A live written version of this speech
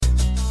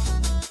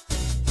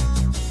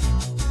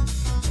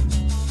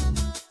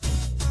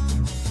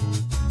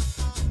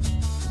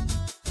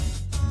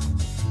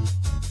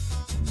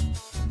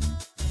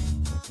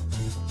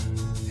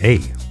Hey,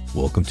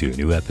 welcome to a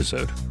new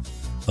episode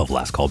of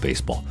Last Call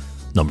Baseball,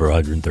 number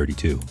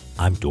 132.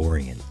 I'm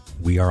Dorian.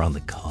 We are on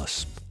the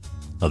cusp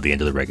of the end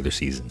of the regular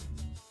season.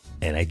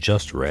 And I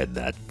just read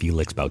that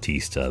Felix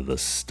Bautista, the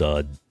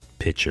stud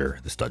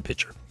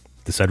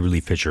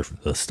relief pitcher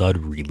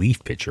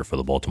for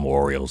the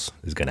Baltimore Orioles,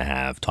 is going to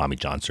have Tommy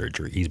John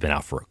surgery. He's been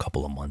out for a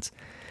couple of months.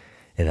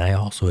 And I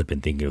also had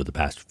been thinking over the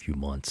past few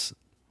months,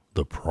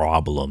 the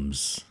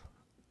problems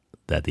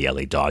that the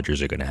LA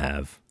Dodgers are going to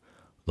have,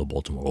 the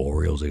Baltimore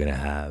Orioles are going to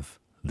have,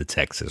 the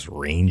Texas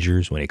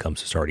Rangers when it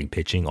comes to starting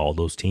pitching, all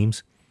those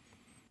teams.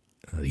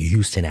 The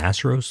Houston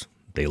Astros,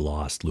 they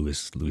lost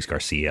Luis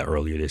Garcia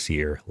earlier this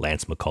year.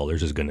 Lance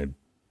McCullers is going to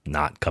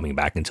not coming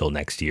back until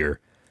next year.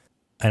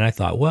 And I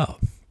thought, well,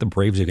 the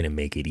Braves are going to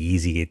make it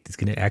easy. It's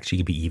going to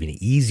actually be even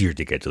easier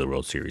to get to the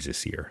World Series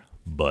this year.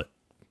 But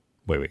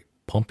wait,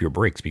 pump your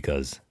brakes,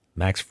 because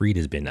Max Fried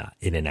has been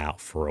in and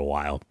out for a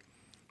while.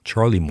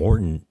 Charlie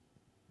Morton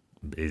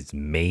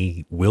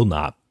will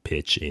not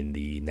pitch in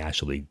the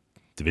National League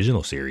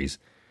Divisional Series,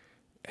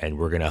 and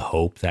we're going to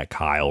hope that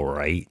Kyle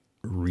Wright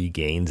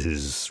regains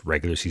his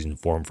regular season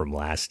form from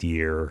last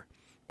year.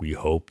 We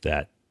hope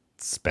that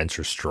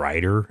Spencer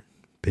Strider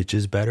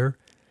pitches better.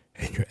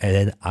 And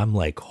then I'm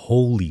like,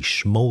 holy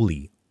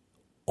schmoly,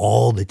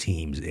 all the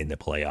teams in the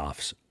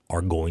playoffs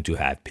are going to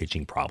have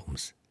pitching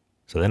problems.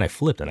 So then I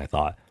flipped and I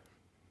thought,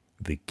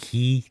 the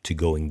key to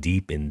going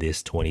deep in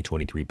this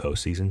 2023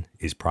 postseason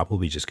is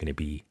probably just going to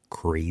be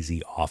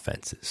crazy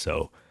offenses.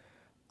 So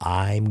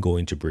I'm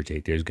going to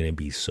predict there's going to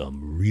be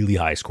some really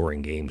high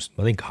scoring games.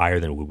 I think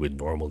higher than we would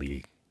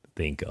normally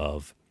think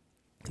of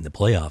in the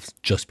playoffs,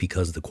 just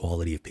because of the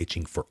quality of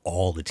pitching for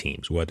all the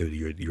teams, whether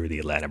you're the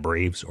Atlanta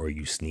Braves or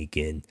you sneak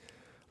in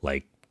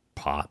like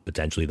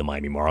potentially the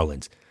Miami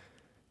Marlins.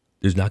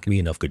 There's not going to be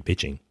enough good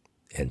pitching.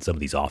 And some of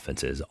these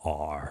offenses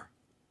are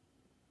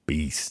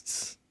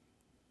beasts.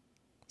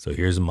 So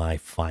here's my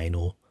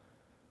final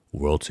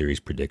World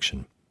Series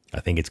prediction. I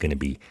think it's going to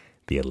be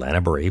the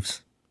Atlanta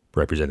Braves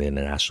representing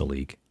the National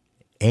League,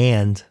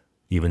 and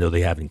even though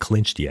they haven't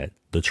clinched yet,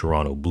 the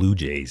Toronto Blue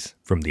Jays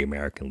from the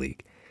American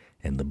League.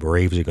 And the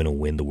Braves are going to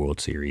win the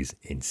World Series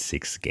in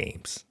 6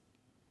 games.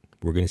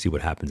 We're going to see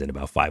what happens in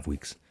about 5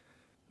 weeks.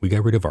 We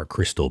got rid of our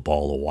crystal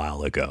ball a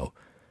while ago,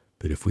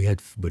 but if we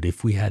had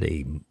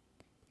a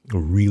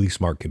really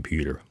smart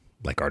computer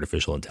like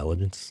artificial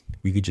intelligence,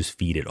 we could just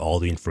feed it all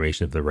the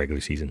information of the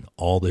regular season,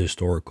 all the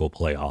historical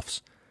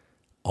playoffs,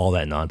 all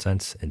that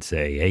nonsense, and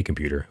say, hey,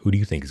 computer, who do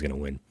you think is going to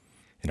win?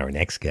 And our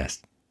next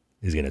guest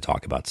is going to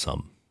talk about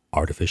some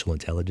artificial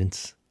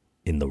intelligence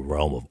in the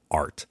realm of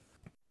art.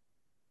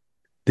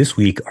 This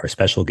week, our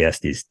special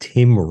guest is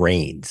Tim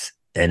Raines,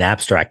 an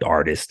abstract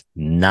artist,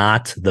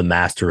 not the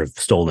master of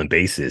stolen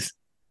bases.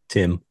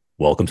 Tim,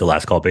 welcome to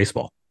Last Call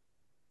Baseball.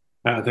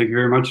 Thank you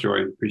very much,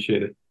 Dorian.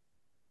 Appreciate it.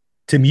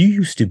 Tim, you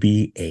used to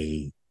be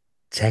a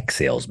tech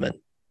salesman.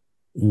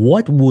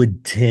 What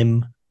would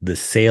Tim, the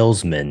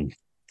salesman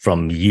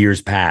from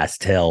years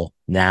past, tell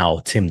now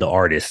Tim, the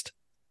artist,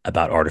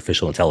 about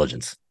artificial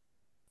intelligence?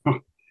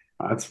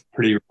 That's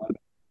pretty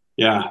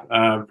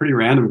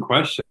random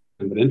question,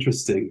 but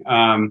interesting.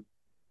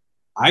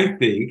 I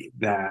think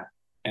that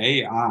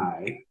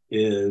AI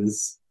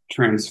is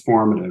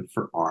transformative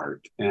for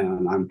art,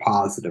 and I'm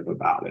positive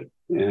about it.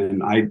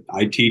 And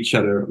I teach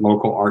at a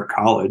local art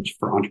college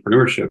for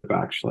entrepreneurship,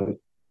 actually.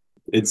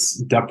 It's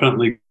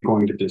definitely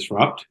going to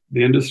disrupt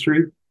the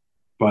industry,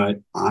 but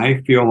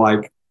I feel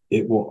like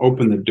it will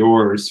open the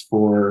doors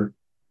for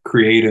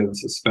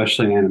creatives,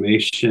 especially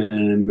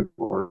animation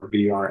or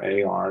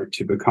VR, AR,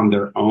 to become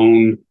their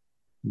own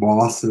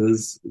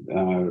bosses,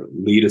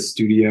 lead a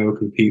studio,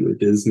 compete with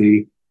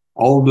Disney.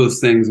 All of those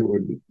things that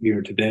would,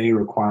 today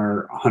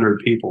require 100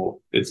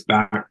 people. It's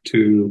back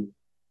to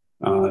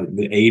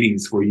the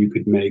 80s where you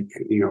could make,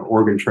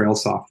 Oregon Trail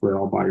software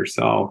all by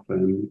yourself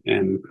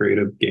and create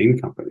a game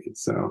company.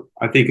 So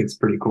I think it's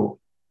pretty cool.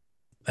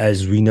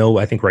 As we know,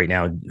 I think right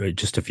now,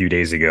 just a few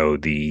days ago,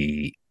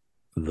 the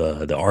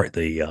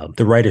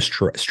writer's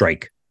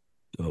strike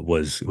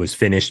was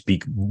finished.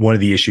 One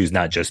of the issues,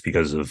 not just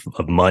because of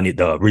money,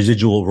 the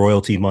residual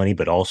royalty money,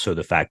 but also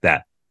the fact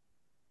that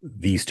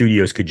the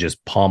studios could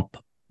just pump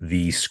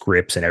the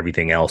scripts and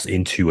everything else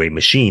into a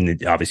machine,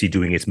 obviously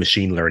doing its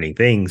machine learning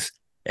things.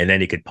 And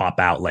then it could pop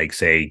out like,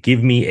 say,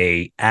 give me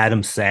a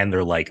Adam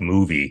Sandler like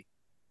movie,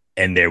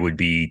 and there would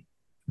be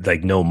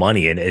like no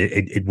money. And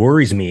it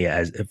worries me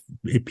as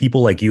if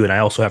people like you, and I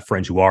also have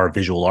friends who are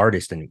visual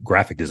artists and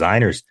graphic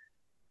designers.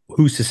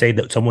 Who's to say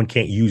that someone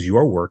can't use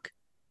your work,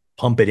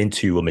 pump it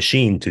into a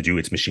machine to do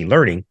its machine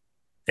learning,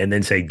 and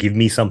then say, give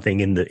me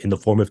something in the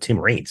form of Tim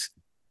Raines?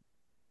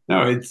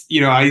 No, it's,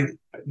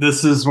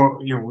 this is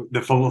what,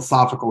 the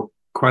philosophical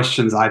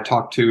questions I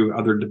talk to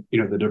other,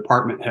 the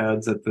department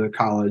heads at the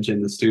college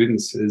and the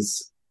students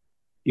is,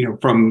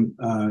 from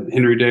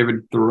Henry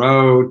David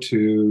Thoreau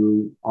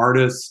to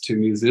artists to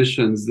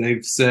musicians,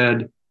 they've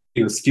said,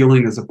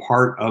 stealing is a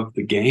part of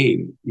the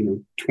game,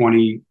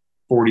 20,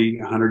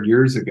 40, 100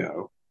 years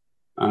ago.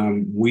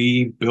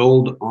 We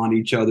build on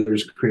each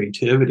other's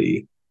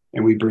creativity.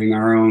 and we bring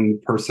our own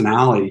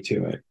personality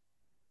to it.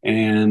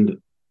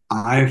 And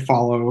I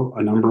follow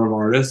a number of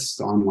artists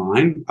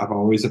online. I've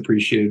always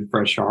appreciated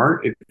fresh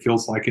art. It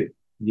feels like it,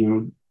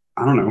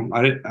 I don't know.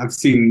 I've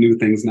seen new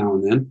things now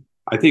and then.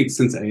 I think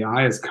since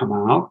AI has come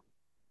out,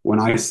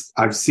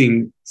 I've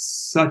seen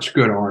such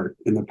good art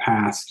in the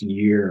past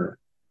year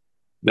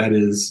that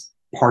is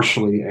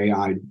partially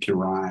AI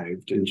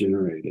derived and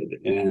generated.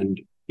 And,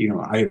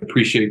 I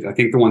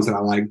think the ones that I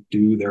like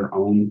do their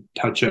own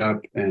touch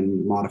up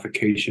and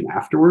modification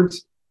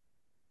afterwards,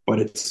 but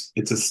it's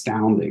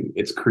astounding.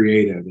 It's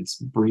creative. It's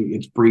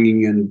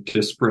bringing in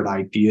disparate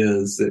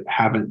ideas that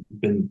haven't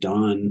been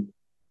done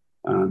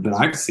that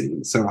I've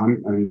seen. So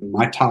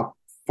my top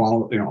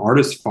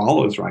artist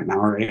follows right now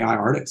are AI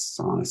artists,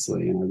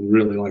 honestly, and I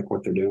really like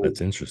what they're doing. That's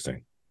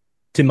interesting.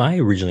 Tim, I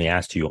originally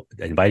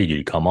invited you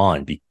to come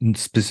on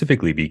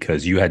specifically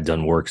because you had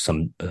done work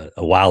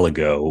a while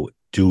ago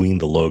doing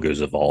the logos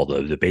of all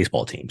the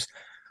baseball teams.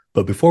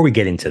 But before we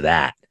get into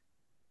that,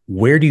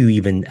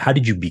 how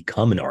did you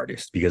become an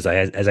artist? Because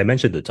as I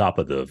mentioned at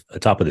the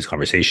top of this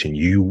conversation,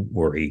 you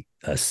were a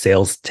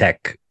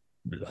tech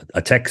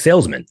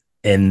salesman.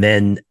 And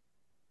then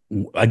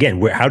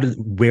again, I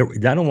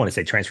don't want to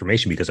say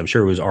transformation because I'm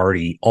sure it was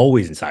already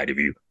always inside of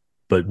you,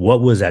 but what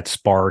was that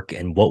spark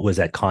and what was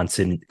that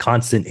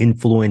constant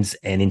influence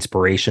and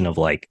inspiration of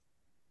like,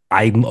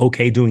 I'm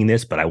okay doing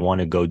this, but I want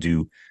to go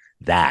do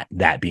that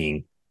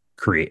being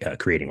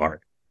creating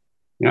art?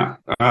 Yeah.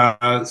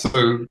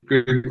 So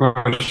good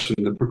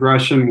question. The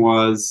progression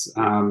was,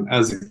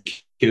 as a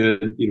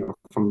kid,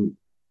 from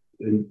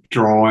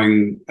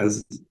drawing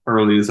as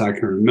early as I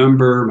can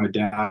remember. My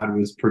dad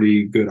was a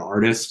pretty good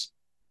artist.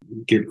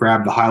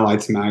 Grab the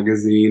Highlights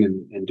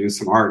magazine and do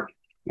some art.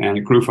 And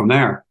it grew from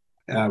there.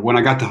 When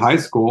I got to high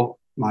school,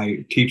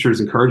 my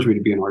teachers encouraged me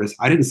to be an artist.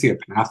 I didn't see a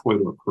pathway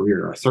to a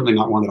career, certainly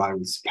not one that I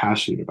was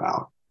passionate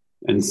about.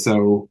 And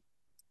so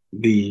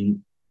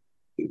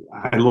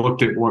I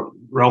looked at what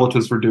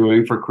relatives were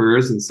doing for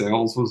careers, and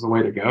sales was the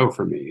way to go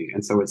for me.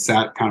 And so it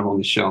sat kind of on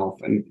the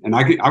shelf, and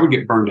I would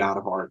get burned out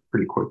of art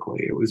pretty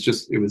quickly. It was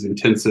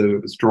intensive.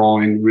 It was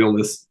drawing,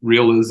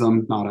 realism,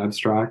 not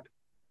abstract.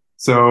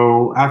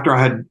 So after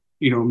I had,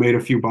 made a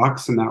few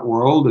bucks in that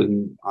world,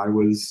 and I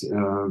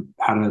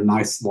had a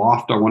nice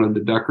loft I wanted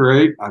to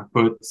decorate, I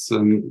put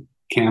some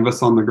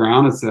canvas on the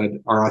ground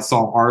I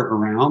saw art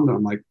around, and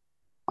I'm like,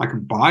 I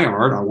could buy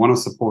art. I want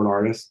to support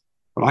artists,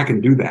 but I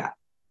can do that.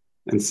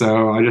 And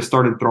so I just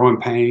started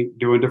throwing paint,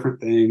 doing different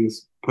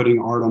things,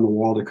 putting art on the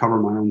wall to cover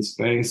my own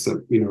space,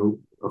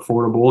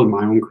 affordable in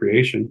my own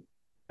creation.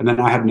 And then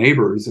I had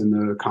neighbors in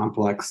the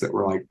complex that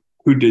were like,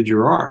 "Who did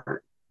your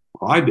art?"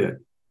 Well, I did.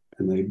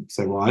 And they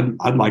said, "Well,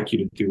 I'd like you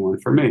to do one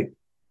for me."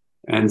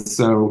 And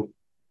so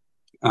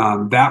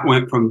that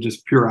went from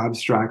just pure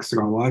abstracts to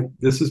going, well,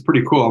 this is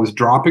pretty cool. I was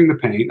dropping the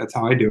paint. That's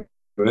how I do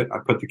it. I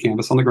put the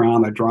canvas on the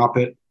ground, I drop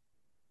it,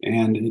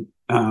 and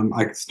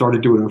I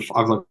started doing I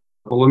was like,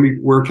 well,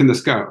 where can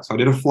this go? So I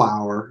did a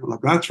flower. I'm like,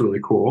 that's really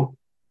cool.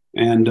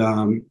 And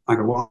I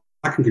go, well,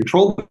 I can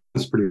control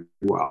this pretty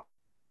well.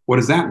 What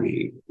does that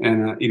mean?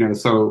 And,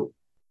 so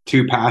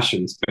two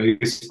passions,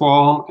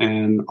 baseball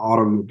and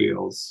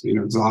automobiles,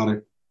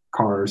 exotic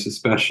cars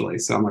especially.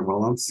 So I'm like,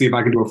 well, let's see if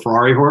I can do a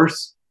Ferrari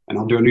horse, and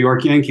I'll do a New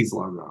York Yankees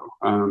logo.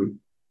 I'm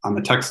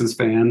a Texas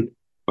fan,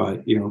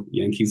 but,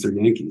 Yankees are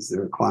Yankees.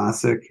 They're a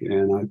classic.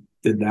 And I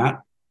did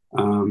that.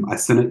 I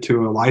sent it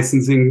to a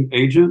licensing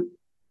agent.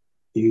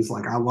 He's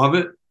like, I love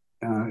it.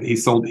 He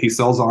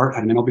sells art,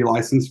 had an MLB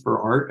license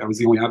for art. I was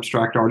the only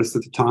abstract artist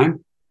at the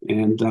time.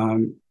 And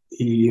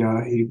he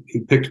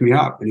picked me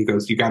up and he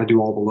goes, you got to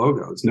do all the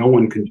logos. No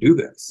one can do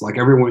this. Like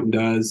everyone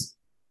does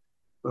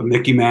a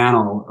Mickey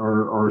Mantle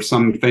or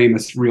some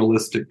famous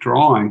realistic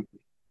drawing,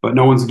 but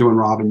no one's doing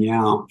Robin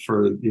Yount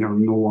for,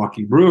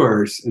 Milwaukee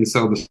Brewers. And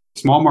so the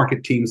small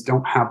market teams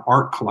don't have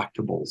art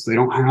collectibles. They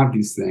don't have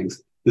these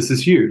things. This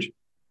is huge.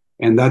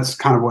 And that's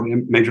kind of what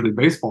Major League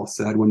Baseball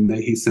said when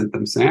he sent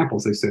them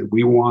samples. They said,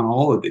 we want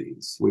all of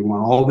these. We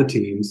want all the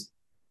teams.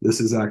 This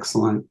is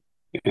excellent.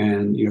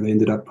 And, they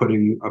ended up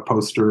putting a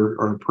poster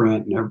or a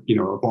print, of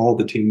all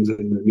the teams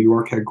in the New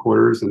York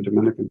headquarters and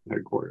Dominican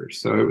headquarters.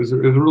 So it was a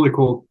really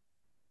cool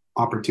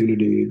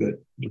opportunity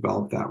that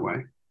developed that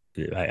way.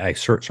 I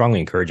strongly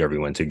encourage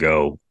everyone to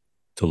go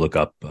to look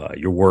up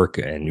your work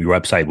and your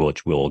website,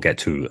 which we'll get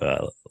to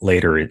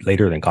later in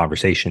the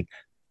conversation.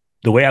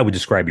 The way I would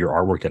describe your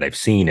artwork that I've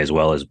seen, as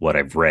well as what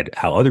I've read,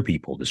 how other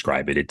people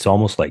describe it, it's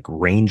almost like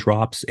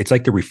raindrops. It's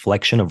like the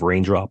reflection of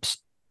raindrops.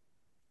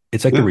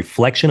 It's like the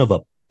reflection of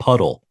a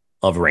puddle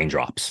of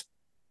raindrops.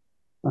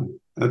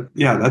 That's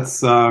really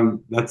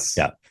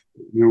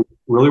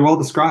well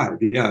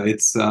described. Yeah,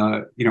 it's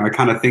I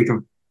kind of think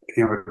of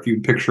if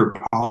you picture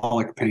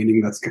Pollock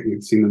painting,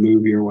 you've seen the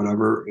movie or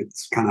whatever.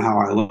 It's kind of how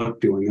I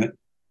look doing it,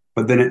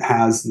 but then it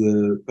has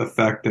the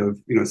effect of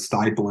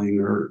stippling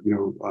or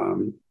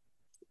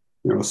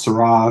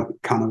Seurat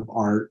kind of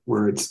art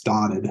where it's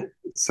dotted.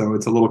 So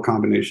it's a little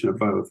combination of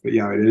both. But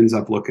yeah, it ends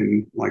up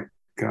looking like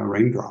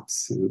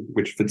raindrops,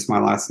 which fits my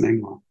last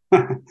name well.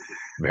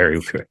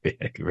 Very,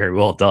 very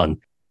well done.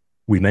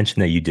 We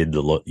mentioned that you did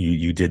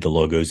you did the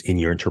logos in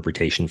your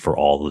interpretation for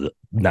all of the,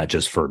 not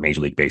just for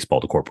Major League Baseball,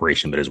 the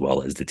corporation, but as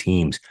well as the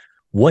teams.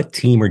 What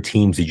team or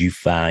teams did you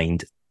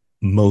find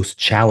most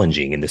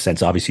challenging in the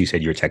sense? Obviously, you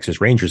said you're a Texas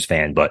Rangers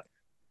fan, but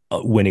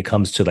when it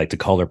comes to like the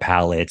color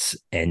palettes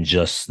and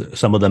just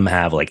some of them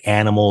have like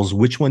animals,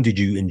 which one did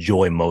you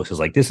enjoy most? Is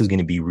like this is going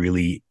to be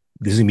really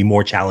this is going to be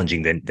more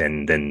challenging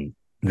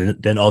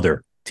than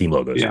other team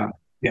logos. Yeah.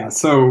 Yeah.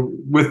 So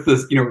with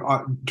this,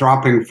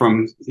 dropping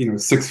from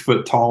 6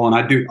 foot tall, and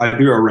I do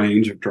a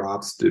range of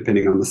drops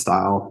depending on the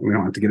style. We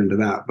don't have to get into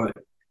that, but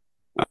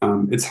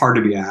it's hard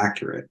to be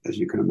accurate, as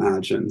you can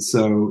imagine.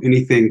 So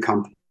anything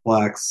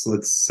complex,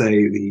 let's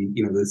say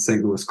the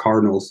St. Louis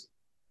Cardinals,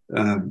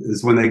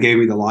 is when they gave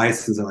me the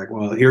license. They're like,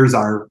 well, here's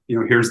the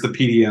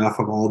PDF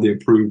of all the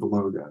approved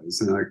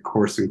logos, and that of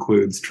course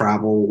includes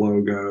travel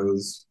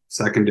logos,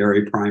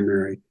 secondary,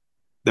 primary.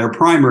 Their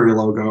primary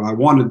logo, I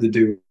wanted to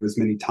do as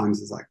many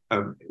times as like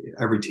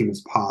every team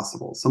as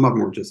possible. Some of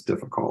them were just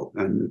difficult,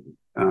 and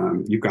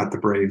you've got the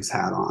Braves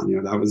hat on.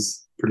 That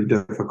was pretty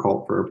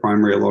difficult for a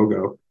primary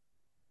logo.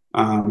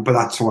 But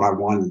that's what I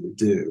wanted to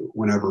do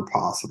whenever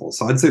possible.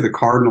 So I'd say the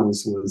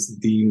Cardinals was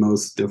the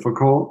most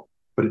difficult,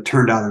 but it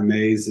turned out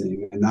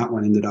amazing. And that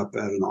one ended up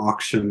at an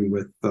auction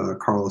with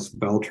Carlos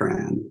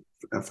Beltran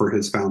for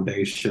his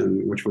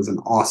foundation, which was an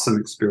awesome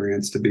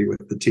experience to be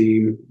with the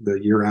team the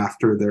year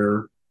after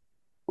their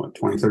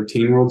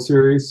 2013 World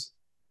Series,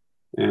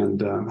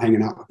 and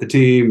hanging out with the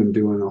team and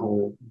doing a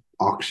whole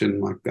auction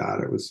like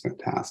that. It was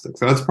fantastic.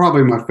 So that's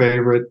probably my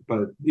favorite.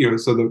 But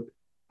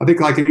I think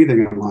like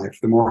anything in life,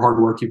 the more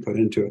hard work you put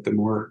into it, the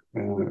more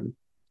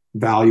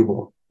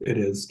valuable it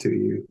is to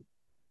you.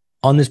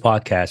 On this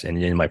podcast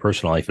and in my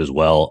personal life as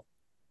well,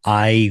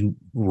 I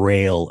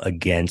rail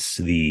against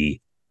the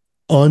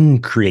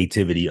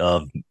uncreativity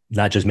of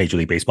not just Major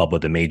League Baseball,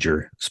 but the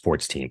major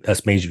sports team,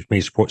 that's major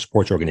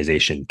sports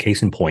organization.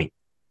 Case in point,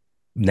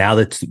 now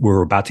that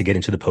we're about to get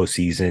into the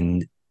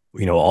postseason,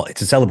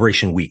 it's a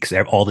celebration week.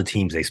 So all the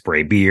teams, they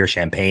spray beer,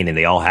 champagne, and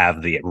they all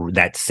have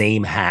that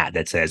same hat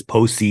that says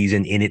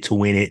postseason, in it to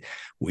win it,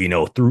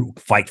 through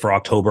fight for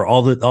October,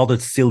 all the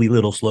silly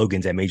little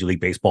slogans that Major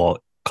League Baseball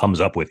comes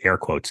up with, air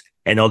quotes,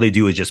 and all they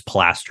do is just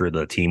plaster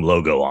the team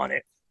logo on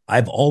it.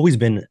 I've always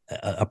been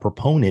a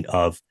proponent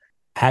of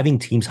having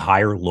teams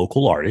hire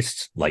local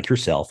artists like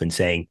yourself and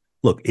saying,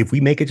 look, if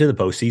we make it to the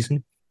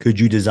postseason, could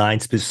you design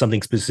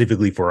something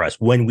specifically for us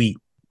when we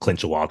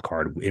clinch a wild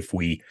card? If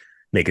we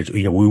make it,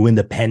 we win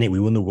the pennant, we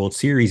win the World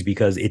Series,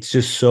 because it's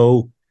just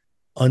so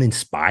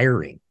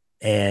uninspiring.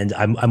 And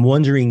I'm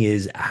wondering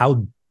is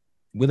how,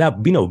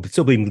 without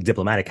still being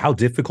diplomatic, how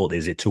difficult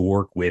is it to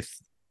work with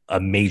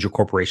a major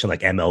corporation like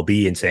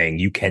MLB and saying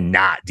you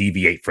cannot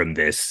deviate from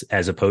this,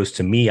 as opposed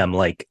to me, I'm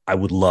like, I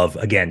would love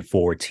again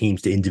for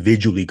teams to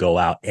individually go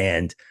out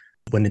and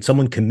when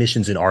someone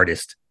commissions an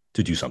artist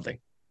to do something.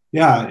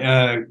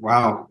 Yeah.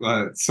 Wow.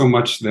 So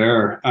much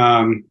there.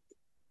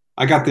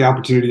 I got the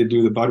opportunity to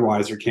do the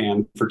Budweiser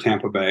can for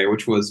Tampa Bay,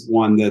 which was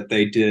one that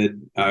they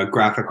did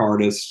graphic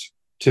artists.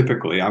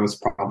 Typically, I was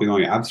probably the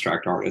only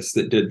abstract artist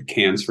that did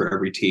cans for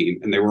every team,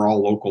 and they were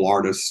all local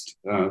artists,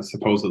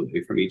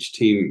 supposedly from each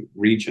team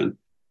region,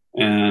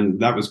 and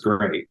that was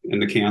great.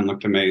 And the can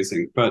looked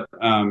amazing. But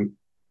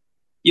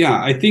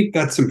yeah, I think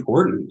that's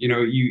important.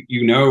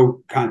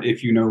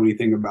 If you know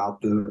anything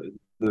about the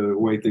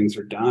way things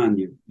are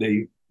done,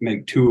 they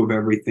make two of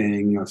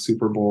everything,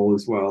 Super Bowl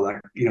as well.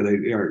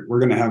 We're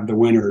going to have the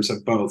winners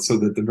of both, so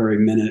that the very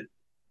minute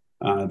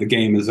the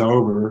game is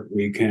over,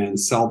 we can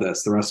sell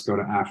this. The rest go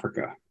to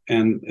Africa,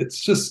 and it's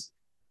just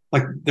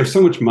like there's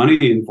so much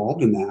money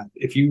involved in that.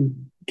 If you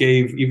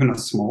gave even a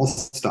small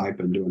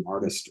stipend to an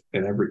artist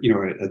at at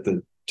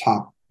the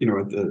top,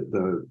 at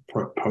the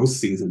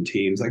postseason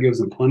teams, that gives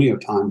them plenty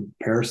of time to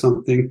prepare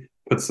something,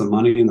 put some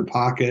money in the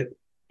pocket,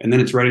 and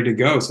then it's ready to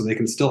go, so they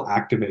can still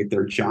activate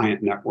their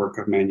giant network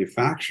of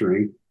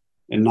manufacturing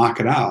and knock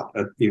it out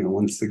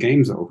once the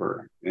game's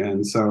over.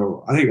 And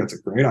so I think that's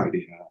a great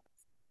idea.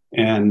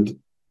 And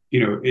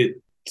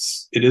it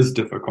is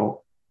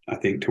difficult, I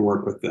think, to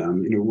work with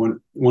them.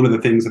 One of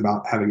the things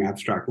about having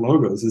abstract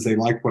logos is they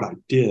like what I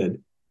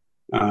did.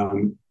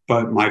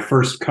 But my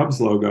first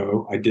Cubs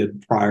logo I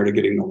did prior to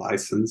getting the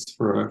license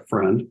for a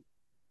friend,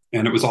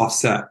 and it was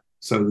offset,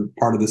 so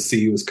part of the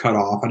C was cut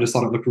off. I just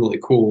thought it looked really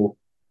cool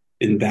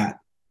in that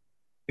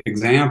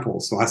example.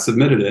 So I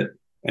submitted it,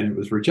 and it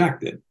was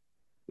rejected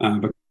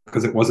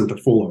because it wasn't a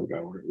full logo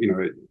or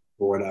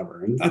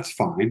whatever. And that's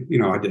fine.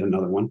 I did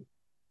another one.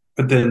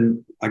 But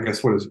then I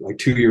guess what is like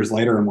 2 years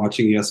later, I'm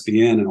watching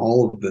ESPN, and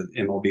all of the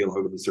MLB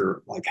logos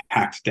are like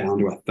hacked down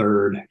to a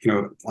third,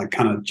 like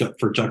kind of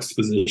for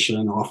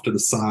juxtaposition off to the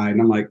side. And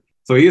I'm like,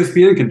 so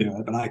ESPN can do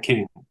it, but I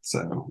can't.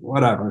 So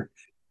whatever.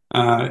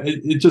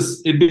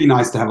 It'd be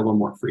nice to have a little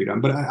more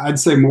freedom, but I'd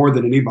say more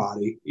than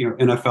anybody,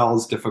 NFL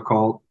is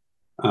difficult.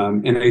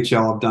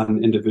 NHL, I've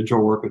done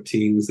individual work with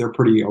teams. They're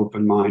pretty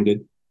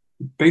open-minded.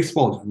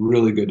 Baseball is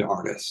really good to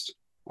artists,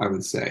 I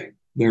would say.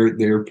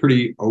 They're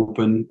pretty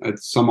open.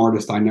 Some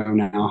artists I know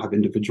now have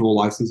individual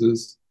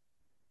licenses,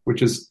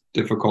 which is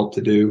difficult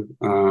to do.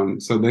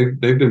 So they've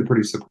been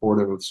pretty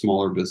supportive of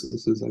smaller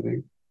businesses, I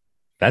think.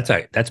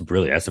 That's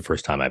brilliant. That's the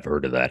first time I've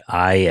heard of that.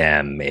 I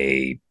am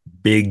a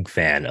big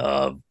fan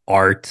of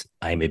art.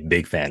 I'm a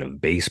big fan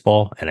of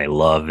baseball, and I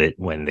love it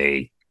when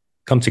they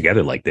come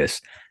together like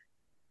this.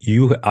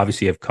 You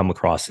obviously have come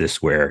across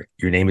this where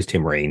your name is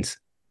Tim Raines.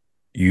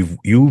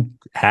 You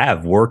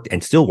have worked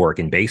and still work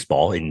in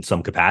baseball in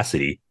some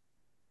capacity.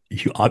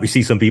 You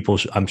obviously some people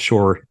I'm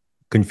sure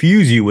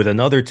confuse you with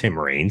another Tim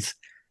Raines.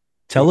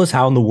 Tell us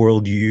how in the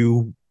world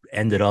you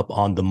ended up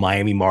on the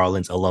Miami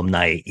Marlins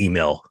alumni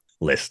email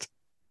list.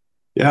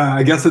 Yeah,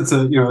 I guess it's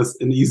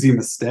an easy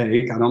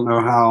mistake. I don't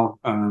know how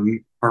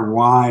or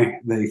why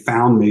they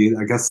found me.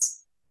 I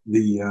guess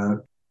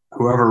the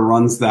whoever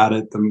runs that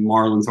at the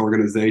Marlins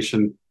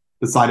organization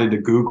decided to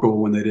Google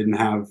when they didn't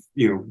have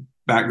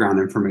background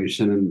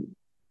information.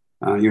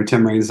 And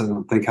Tim Raines, I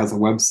don't think, has a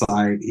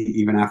website.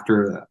 Even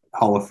after the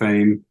Hall of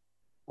Fame,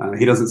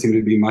 he doesn't seem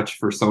to be much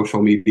for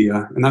social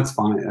media, and that's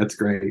fine. That's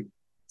great.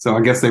 So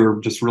I guess they were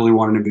just really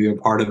wanting to be a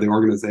part of the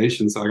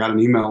organization. So I got an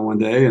email one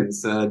day and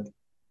said,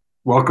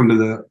 welcome to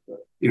the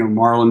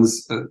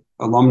Marlins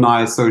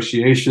Alumni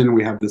Association.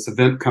 We have this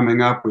event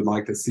coming up. We'd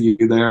like to see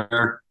you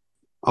there.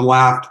 I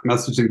laughed,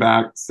 messaged him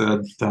back,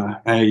 said,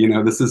 hey,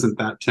 this isn't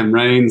that Tim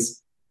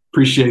Raines.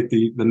 Appreciate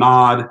the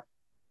nod.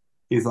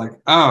 He's like,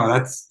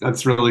 oh,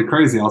 that's really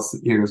crazy.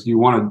 He goes, you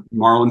want a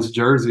Marlins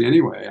jersey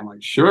anyway? I'm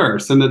like, sure,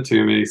 send it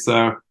to me.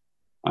 So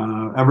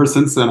ever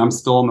since then, I'm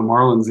still on the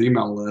Marlins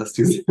email list.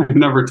 He's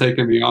never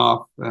taken me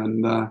off.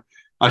 And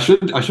I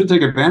should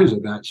take advantage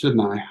of that,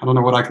 shouldn't I? I don't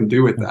know what I can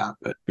do with that,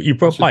 but you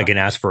probably can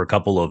ask for a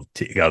couple of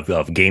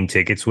game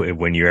tickets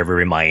when you're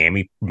ever in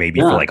Miami, maybe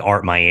for like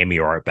Art Miami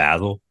or Art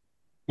Basel.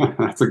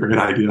 That's a great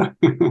idea.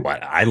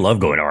 I love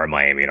going to Art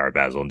Miami and Art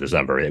Basel in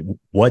December.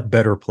 What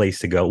better place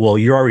to go? Well,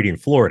 you're already in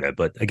Florida,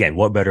 but again,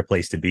 what better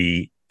place to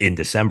be in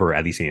December,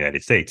 at least in the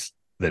United States,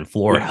 than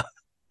Florida,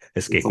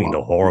 escaping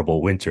the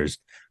horrible winters.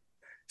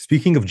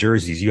 Speaking of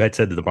jerseys, you had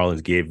said that the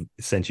Marlins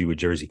sent you a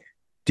jersey.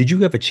 Did you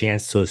have a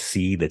chance to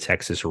see the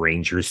Texas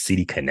Rangers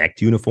City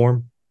Connect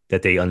uniform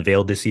that they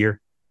unveiled this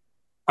year?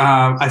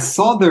 I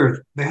saw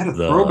they had a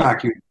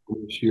throwback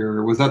uniform this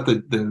year. Was that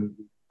the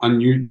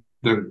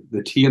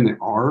T and the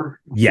R?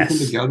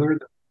 Yes. Together.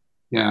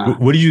 Yeah.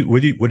 What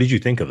did you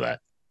think of that?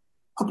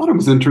 I thought it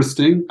was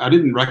interesting. I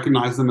didn't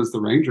recognize them as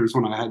the Rangers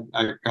when I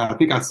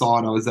think I saw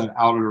it. I was out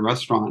at a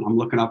restaurant. I'm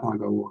looking up and I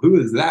go, well, who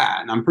is that?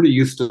 And I'm pretty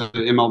used to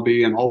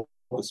MLB and all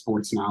the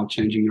sports now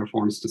changing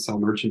uniforms to sell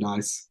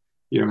merchandise,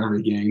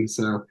 every game.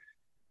 So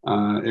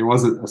it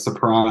wasn't a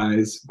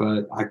surprise,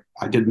 but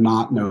I did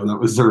not know that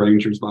was the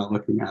Rangers by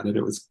looking at it.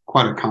 It was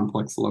quite a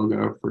complex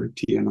logo for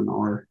T and an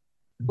R.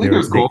 I think it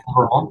was cool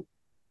overall.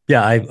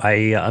 Yeah,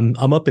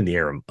 I'm up in the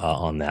air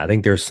on that. I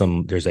think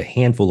there's a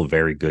handful of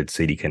very good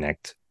City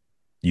Connect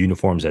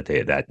uniforms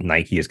that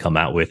Nike has come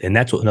out with, and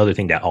that's another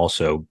thing that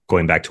also,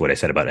 going back to what I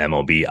said about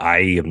MLB, I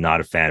am not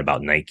a fan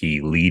about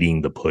Nike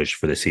leading the push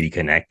for the City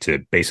Connect to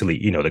basically,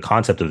 the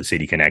concept of the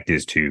City Connect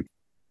is to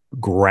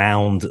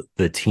ground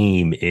the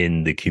team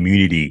in the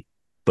community,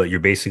 but you're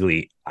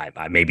basically,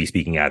 I may be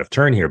speaking out of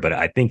turn here, but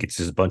I think it's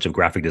just a bunch of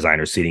graphic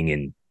designers sitting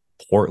in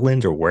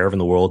Portland or wherever in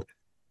the world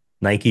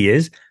Nike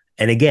is.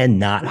 And again,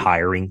 not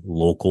hiring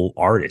local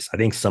artists. I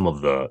think some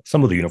of the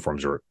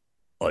uniforms are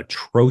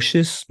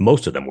atrocious.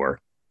 Most of them were.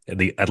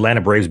 The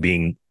Atlanta Braves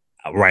being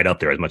right up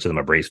there, as much as I'm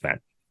a Braves fan.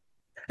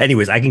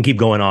 Anyways, I can keep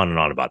going on and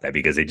on about that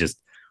because it just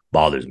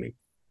bothers me.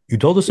 You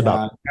told us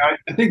about.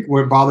 I think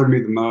what bothered me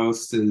the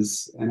most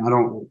is, and I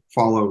don't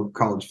follow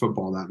college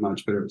football that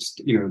much, but it's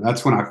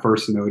that's when I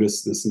first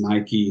noticed this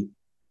Nike,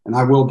 and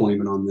I will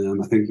blame it on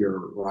them. I think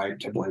you're right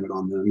to blame it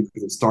on them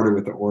because it started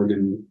with the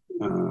Oregon.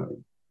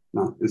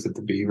 Is it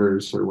the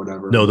Beavers or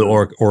whatever? No, the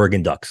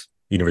Oregon Ducks,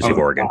 University of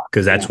Oregon,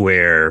 because that's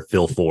where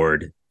Phil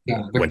Ford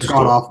went to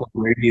school. Off with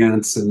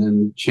radiance and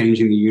then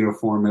changing the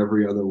uniform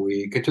every other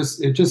week. It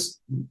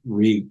just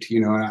reeked.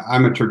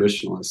 I'm a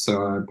traditionalist,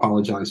 so I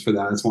apologize for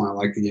that. That's why I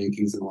like the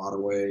Yankees in a lot of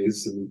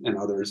ways, and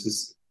others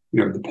is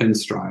the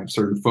pinstripes,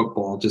 or in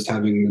football, just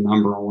having the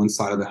number on one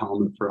side of the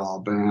helmet for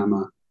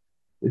Alabama.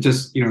 It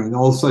just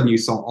all of a sudden you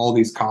saw all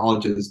these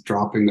colleges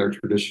dropping their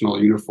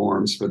traditional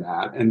uniforms for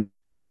that. And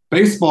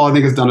baseball, I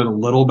think, has done it a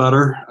little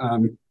better.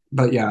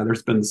 But yeah,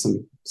 there's been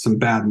some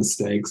bad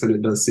mistakes, and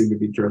it does seem to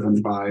be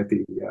driven by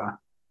the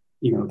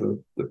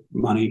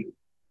money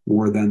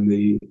more than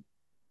the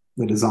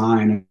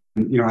design.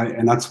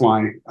 And that's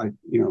why I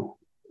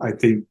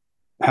think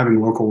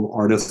having local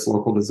artists,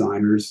 local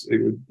designers,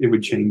 it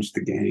would change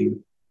the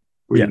game.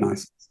 It would be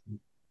nice.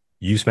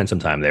 You spent some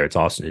time there. It's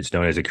awesome. It's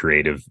known as a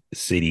creative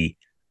city.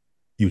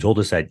 You told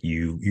us that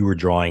you were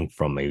drawing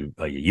from a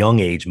young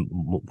age,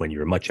 when you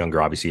were much younger,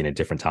 obviously in a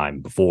different time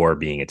before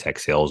being a tech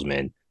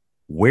salesman.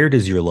 Where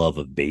does your love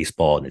of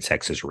baseball and the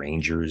Texas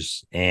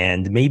Rangers,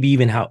 and maybe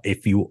even how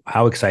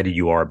excited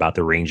you are about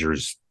the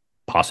Rangers'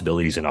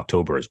 possibilities in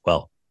October as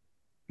well?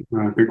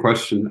 Good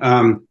question.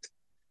 I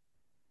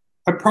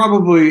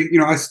probably,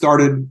 I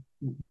started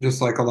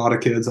just like a lot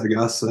of kids, I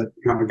guess, that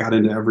I got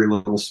into every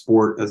little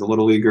sport as a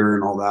little leaguer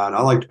and all that.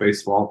 I liked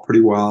baseball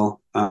pretty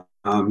well. I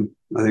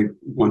think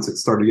once it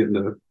started getting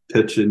to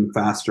pitching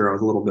faster, I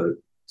was a little bit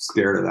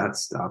scared of that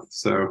stuff.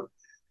 So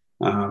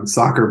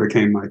soccer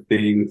became my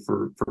thing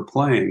for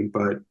playing,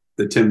 but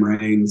the Tim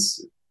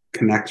Raines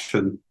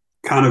connection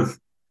kind of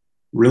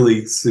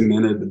really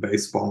cemented the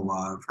baseball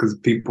love because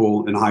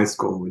people in high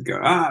school would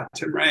go,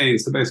 Tim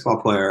Raines, the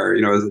baseball player,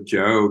 as a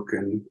joke.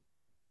 And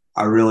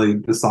I really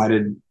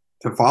decided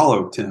to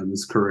follow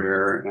Tim's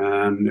career,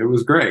 and it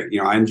was great.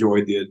 I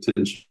enjoyed the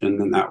attention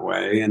in that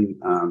way. And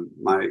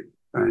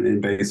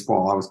in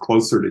baseball, I was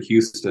closer to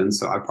Houston,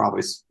 so I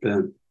probably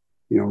spent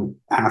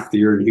half the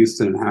year in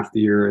Houston and half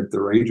the year at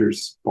the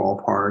Rangers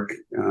ballpark.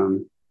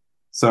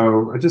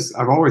 So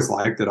I've always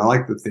liked it. I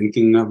like the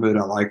thinking of it.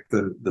 I like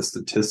the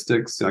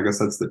statistics. I guess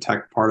that's the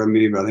tech part of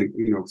me. But I think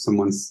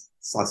I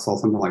saw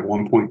something like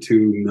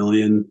 1.2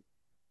 million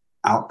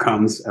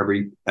outcomes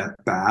every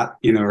at bat,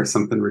 or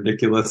something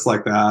ridiculous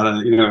like that.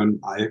 And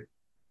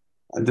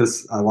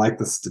I like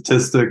the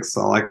statistics.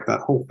 I like that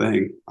whole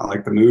thing. I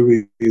like the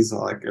movies. I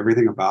like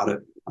everything about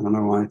it. I don't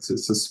know why it's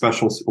a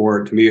special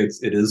sport to me. It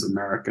is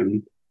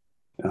American.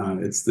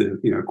 It's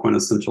the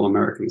quintessential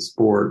American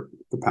sport,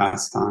 the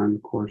pastime,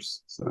 of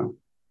course. So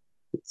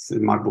it's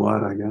in my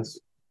blood, I guess.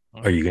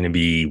 Are you going to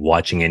be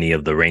watching any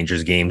of the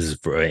Rangers games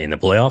in the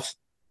playoffs?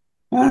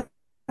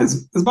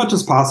 As much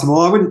as possible.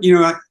 I would,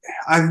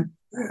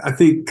 I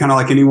think kind of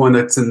like anyone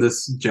that's in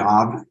this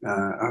job.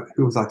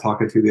 Who was I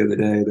talking to the other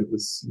day that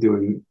was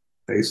doing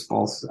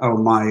baseball? Oh,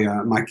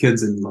 my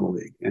kid's in Little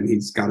League, and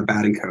he's got a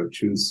batting coach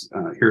who's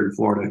here in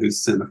Florida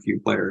who's sent a few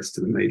players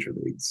to the major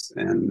leagues.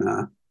 And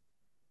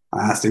I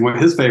asked him what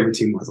his favorite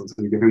team was. I was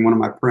going to give him one of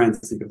my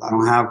prints. He goes, I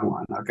don't have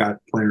one. I've got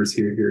players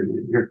here,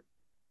 and here.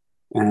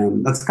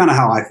 And that's kind of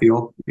how I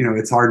feel.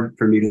 It's hard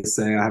for me to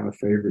say I have a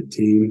favorite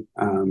team.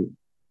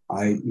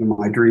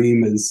 My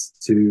dream is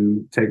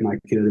to take my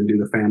kid and do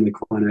the family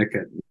clinic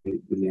at the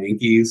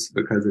Yankees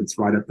because it's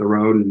right up the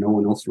road and no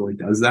one else really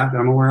does that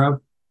I'm aware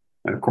of.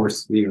 And of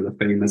course, the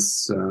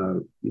famous,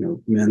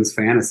 men's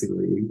fantasy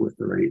league with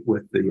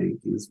the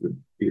Yankees would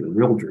be the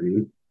real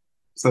dream.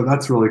 So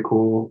that's really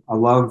cool. I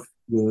love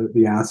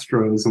the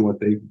Astros and what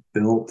they've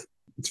built.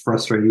 It's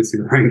frustrating to see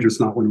the Rangers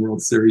not win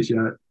World Series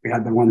yet. We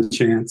had the one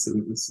chance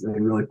and they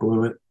really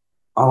blew it.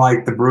 I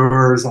like the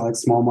Brewers. I like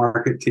small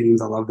market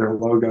teams. I love their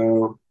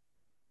logo.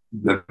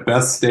 The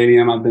best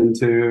stadium I've been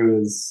to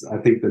is, I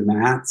think, the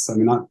Nats. I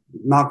mean,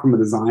 not from a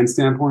design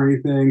standpoint or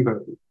anything, but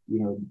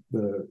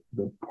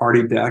the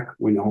party deck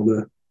when all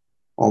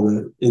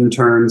the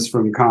interns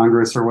from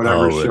Congress or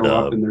whatever show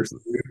up in their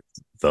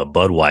the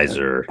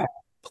Budweiser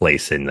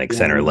place in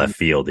center left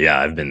field. Yeah,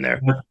 I've been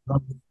there.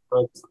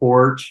 Red's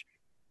Porch,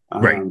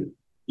 right?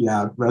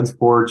 Yeah, Red's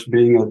Porch.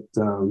 Being at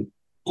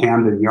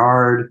Camden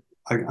Yard.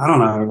 I don't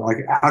know.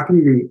 How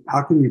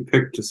can you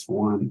pick just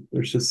one?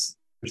 There's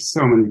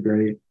so many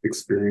great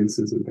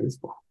experiences in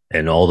baseball.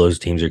 And all those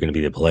teams are going to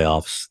be the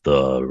playoffs,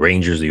 the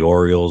Rangers, the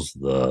Orioles,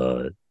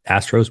 the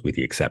Astros, with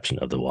the exception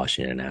of the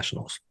Washington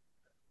Nationals.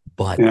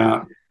 But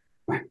yeah.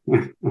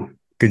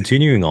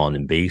 Continuing on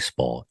in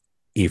baseball,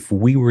 if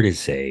we were to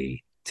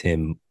say,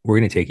 Tim, we're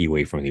going to take you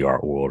away from the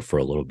art world for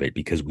a little bit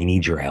because we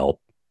need your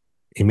help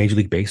in Major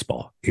League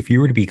Baseball. If you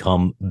were to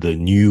become the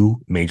new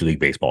Major League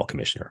Baseball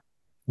commissioner,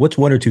 what's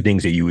one or two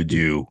things that you would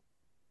do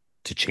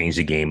to change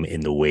the game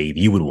in the way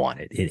you would want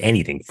it, in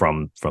anything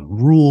from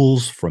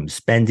rules, from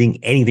spending,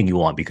 anything you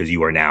want, because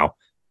you are now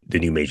the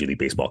new Major League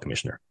Baseball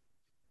commissioner?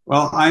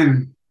 Well,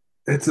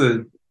 it's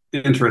an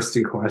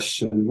interesting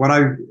question. What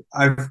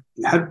I've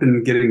had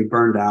been getting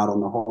burned out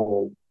on the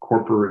whole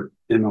corporate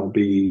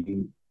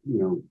MLB,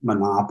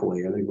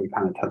 monopoly. I think we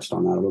kind of touched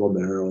on that a little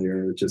bit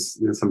earlier,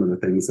 just some of the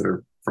things that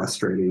are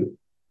frustrating.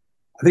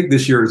 I think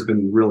this year has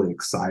been really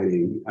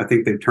exciting. I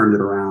think they've turned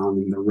it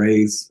around. The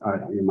Rays,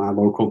 my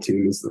local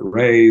team is the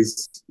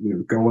Rays,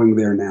 going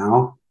there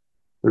now.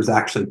 There's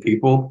actually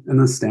people in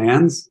the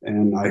stands.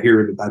 And I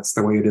hear that that's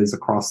the way it is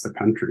across the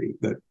country,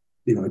 that,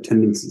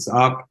 attendance is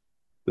up.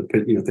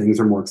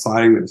 Things are more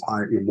exciting. There's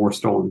higher, more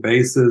stolen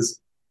bases.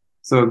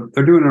 So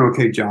they're doing an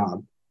okay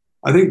job.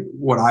 I think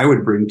what I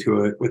would bring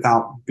to it,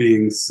 without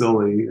being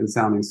silly and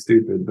sounding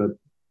stupid, but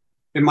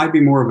it might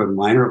be more of a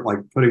minor, like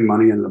putting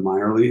money into the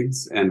minor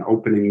leagues and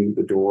opening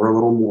the door a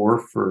little more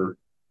for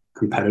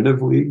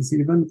competitive leagues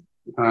even,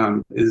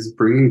 is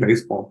bringing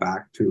baseball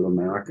back to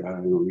America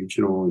on a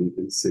regional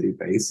and city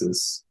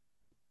basis.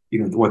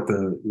 What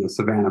the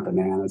Savannah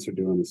Bananas are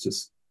doing is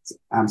just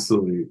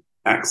absolutely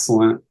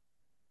excellent.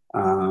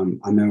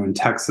 I know in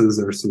Texas,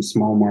 there's some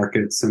small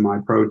market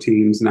semi-pro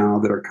teams now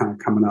that are kind of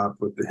coming up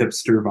with the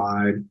hipster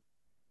vibe.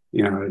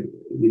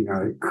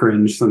 I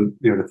cringe to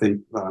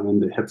think I'm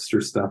into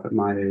hipster stuff at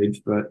my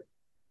age, but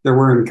they're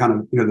wearing kind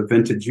of, the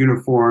vintage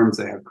uniforms.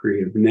 They have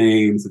creative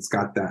names. It's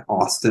got that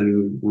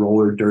Austin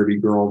roller derby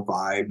girl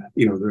vibe.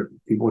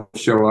 People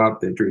show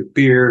up, they drink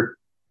beer.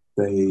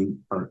 They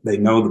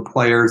know the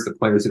players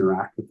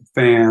interact with the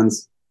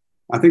fans.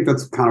 I think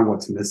that's kind of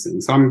what's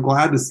missing. So I'm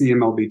glad to see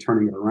MLB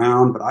turning it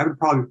around, but I would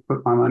probably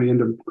put my money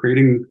into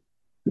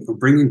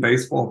bringing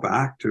baseball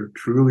back to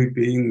truly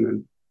being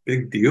a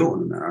big deal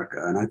in America.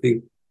 And I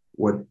think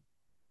what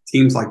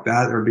teams like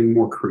that are being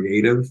more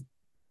creative,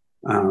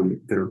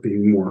 that are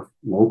being more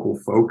local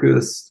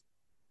focused,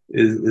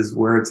 is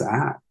where it's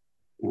at.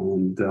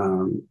 And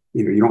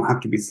you don't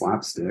have to be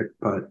slapstick,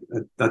 but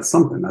that's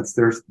something that's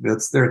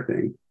their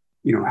thing.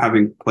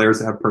 Having players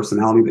that have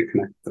personality that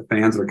connect with the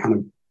fans are kind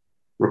of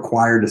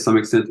required to some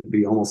extent to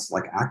be almost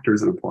like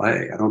actors in a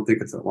play. I don't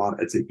think it's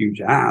a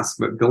huge ask,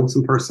 but build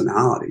some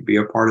personality, be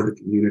a part of the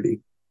community.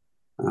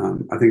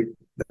 I think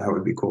that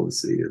would be cool to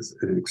see as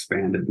an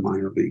expanded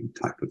minor league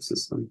type of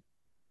system.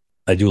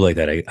 I do like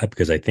that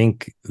because I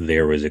think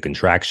there was a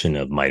contraction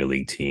of minor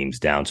league teams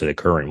down to the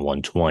current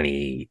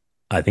 120.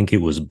 I think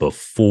it was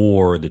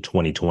before the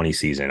 2020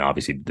 season.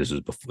 Obviously, this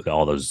was before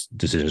all those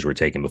decisions were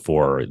taken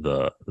before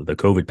the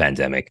COVID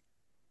pandemic.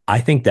 I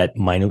think that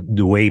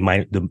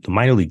the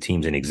minor league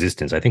teams in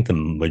existence, I think the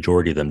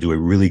majority of them do a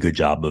really good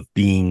job of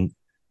being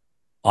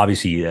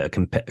obviously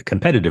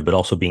competitive, but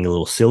also being a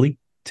little silly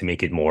to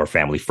make it more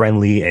family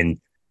friendly. And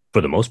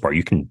for the most part,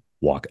 you can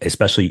walk,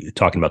 especially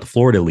talking about the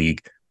Florida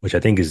League, which I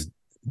think is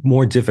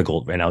more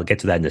difficult. And I'll get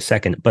to that in a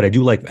second. But I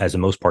do like, as the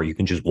most part, you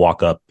can just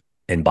walk up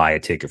and buy a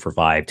ticket for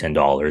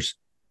 $5-10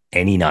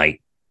 any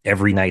night.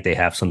 Every night they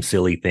have some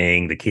silly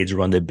thing. The kids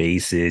run the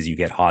bases. You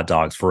get hot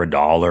dogs for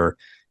 $1.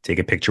 Take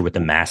a picture with the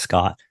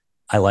mascot.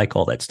 I like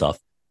all that stuff.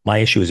 My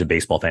issue as a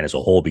baseball fan as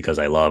a whole, because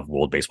I love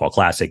World Baseball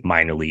Classic,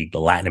 minor league, the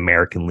Latin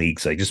American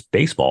leagues, just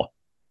baseball,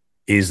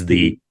 is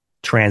the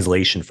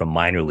translation from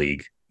minor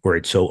league, where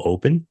it's so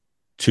open,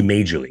 to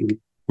major league,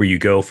 where you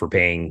go for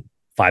paying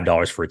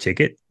 $5 for a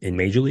ticket in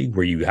major league,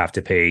 where you have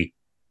to pay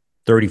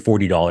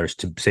 $30-40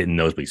 to sit in the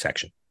nosebleed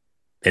section.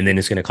 And then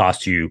it's going to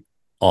cost you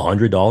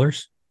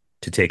 $100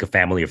 to take a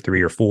family of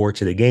 3 or 4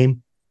 to the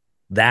game.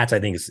 That's, I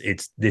think,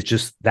 it's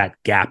just that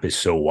gap is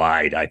so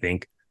wide, I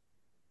think.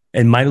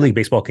 And minor league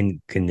baseball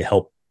can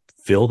help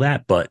fill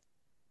that, but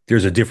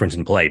there's a difference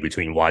in play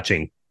between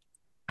watching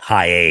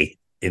high A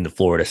in the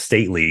Florida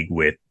State League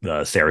with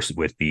the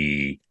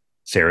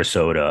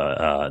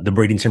Sarasota, the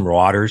Bradenton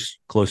Marauders,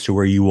 close to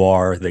where you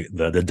are,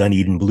 the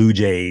Dunedin Blue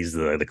Jays,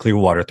 the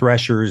Clearwater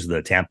Threshers,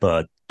 the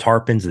Tampa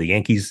Tarpons, the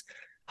Yankees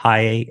high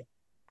A.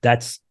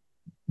 That's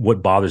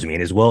what bothers me.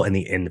 And as well, in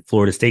the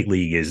Florida State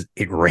League, is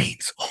it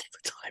rains all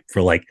the time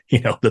for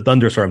the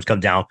thunderstorms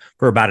come down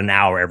for about an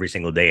hour every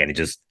single day, and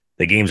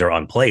the games are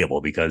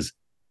unplayable because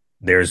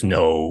there's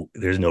no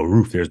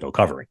roof, there's no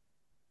covering.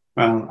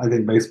 Well, I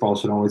think baseball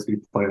should always be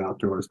played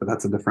outdoors, but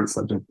that's a different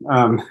subject.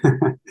 I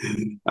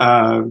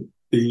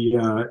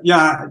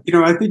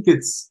think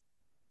it's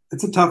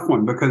a tough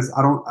one because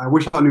I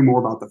wish I knew more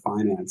about the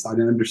finance. I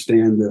didn't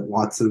understand that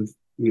lots of,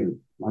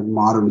 like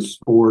modern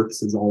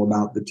sports is all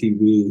about the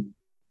TV.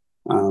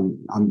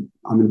 I'm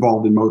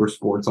involved in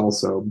motorsports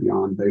also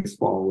beyond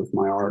baseball with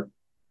my art.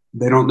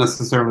 They don't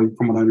necessarily,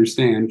 from what I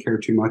understand, care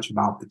too much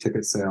about the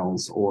ticket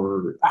sales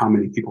or how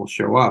many people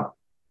show up,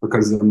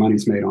 because their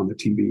money's made on the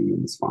TV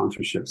and the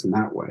sponsorships in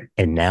that way.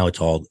 And now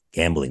it's all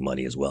gambling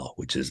money as well,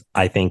 which is,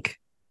 I think,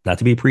 not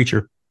to be a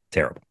preacher,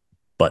 terrible.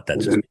 But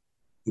that's just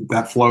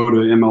that flow to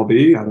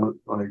MLB. I don't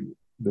like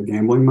the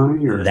gambling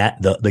money, or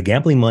that the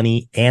gambling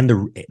money, and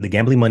the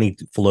gambling money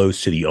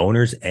flows to the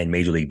owners and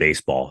Major League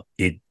Baseball.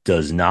 It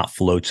does not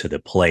flow to the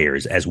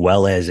players, as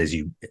well as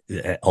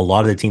a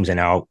lot of the teams are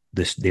now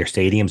their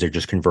stadiums are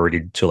just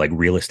converted to like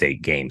real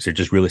estate games. They're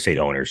just real estate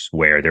owners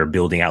where they're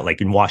building out,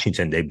 like in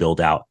Washington, they build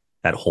out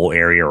that whole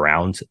area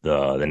around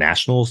the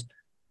Nationals,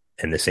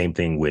 and the same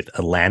thing with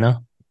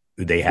Atlanta.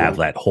 They have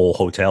that whole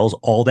hotels.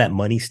 All that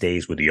money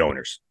stays with the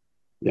owners.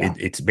 Yeah.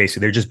 It's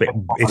basically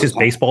it's just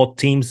baseball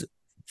teams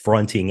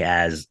fronting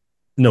as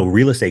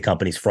real estate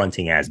companies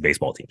fronting as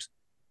baseball teams.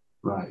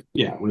 Right.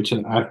 Yeah. Which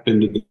I've been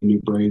to the new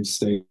Braves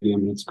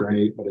stadium. It's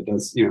great, but it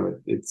does,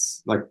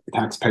 it's like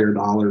taxpayer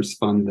dollars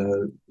fund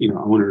the,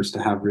 owners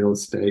to have real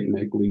estate and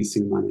make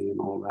leasing money and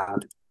all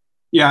that.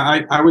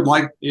 Yeah. I would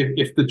like,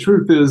 if the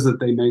truth is that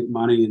they make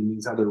money in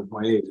these other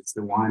ways,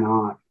 then why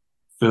not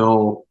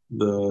fill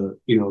the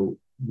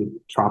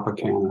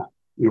Tropicana,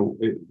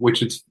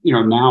 which it's,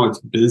 now it's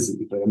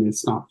busy, but I mean,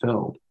 it's not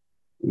filled.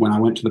 When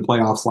I went to the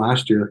playoffs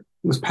last year,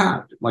 it was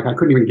packed. Like I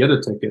couldn't even get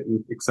a ticket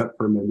except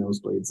for my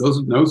nosebleeds.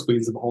 Those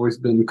nosebleeds have always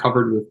been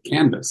covered with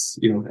canvas,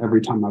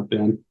 every time I've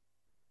been.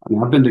 I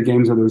mean, I've been to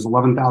games where there's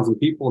 11,000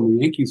 people and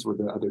the Yankees were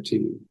the other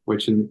team,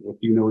 which, if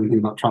you know anything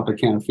about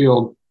Tropicana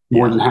Field,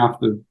 more than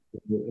half the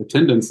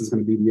attendance is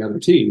going to be the other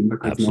team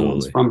because no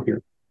one's from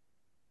here.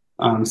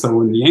 So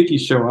when the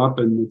Yankees show up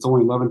and it's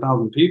only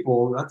 11,000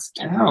 people, that's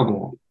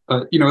terrible.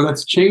 But,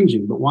 that's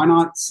changing. But why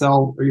not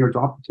sell,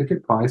 drop the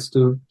ticket price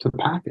to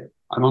pack it?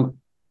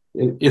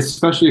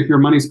 Especially if your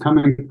money's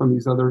coming from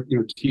these other,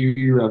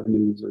 TV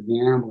revenues or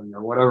gambling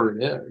or whatever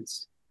it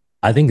is.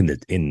 I think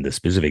in the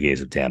specific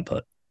case of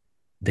Tampa,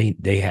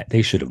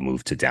 they should have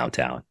moved to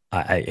downtown.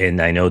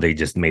 And I know they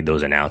just made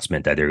those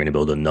announcement that they're going to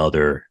build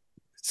another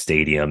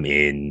stadium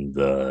in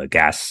the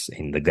gas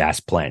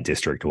plant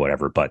district or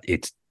whatever, but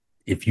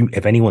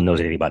if anyone knows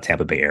anything about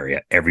Tampa Bay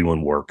area,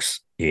 everyone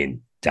works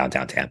in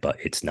downtown Tampa.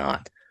 It's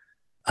not.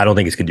 I don't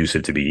think it's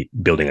conducive to be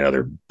building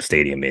another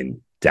stadium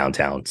in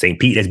downtown St.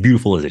 Pete, as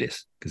beautiful as it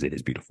is, because it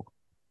is beautiful.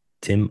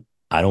 Tim,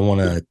 I don't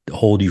want to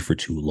hold you for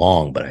too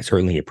long, but I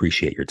certainly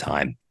appreciate your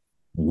time.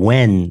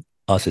 When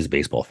us as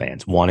baseball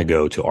fans want to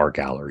go to art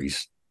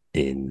galleries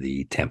in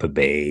the Tampa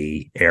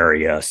Bay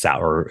area,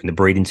 or in the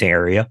Bradenton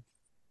area,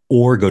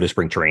 or go to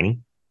spring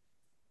training,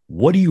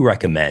 what do you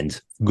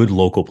recommend good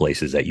local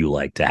places that you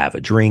like to have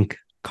a drink,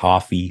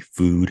 coffee,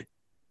 food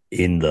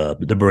in the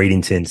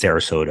Bradenton,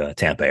 Sarasota,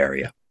 Tampa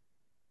area?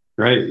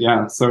 Great.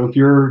 Yeah. So if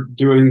you're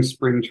doing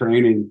spring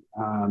training,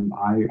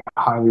 I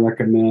highly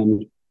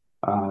recommend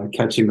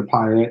catching the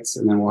Pirates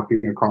and then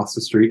walking across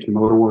the street to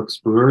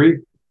Motorworks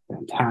Brewery.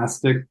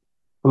 Fantastic.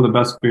 Some of the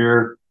best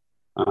beer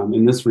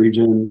in this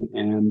region.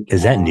 And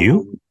Is that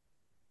new?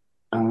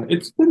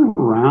 it's been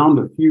around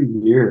a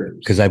few years.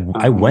 Because I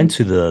went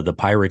to the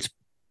Pirates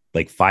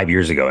like 5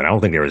 years ago, and I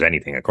don't think there was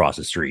anything across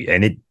the street.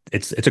 And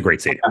it's a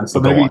great stadium. Yeah, so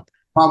maybe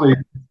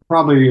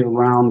probably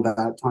around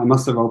that time.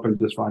 Must have opened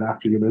just right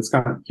after you, but it's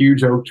got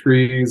huge oak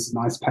trees,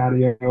 nice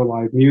patio,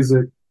 live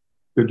music,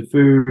 good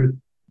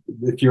food.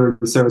 If you're in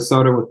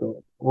Sarasota with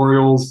the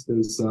Orioles,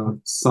 there's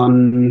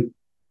Sun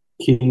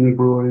King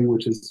Brewing,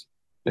 which is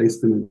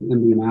based in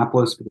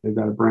Indianapolis, but they've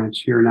got a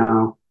branch here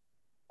now.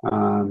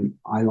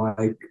 I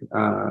like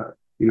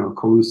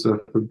Calusa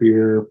for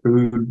beer,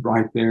 food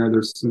right there.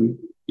 There's some,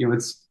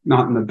 it's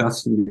not in the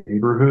best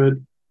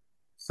neighborhood,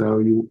 so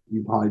you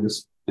probably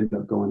just end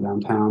up going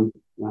downtown.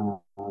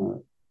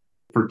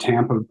 For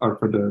Tampa, or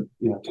for the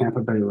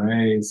Tampa Bay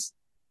Rays,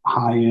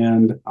 high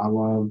end. I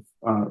love.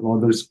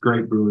 There's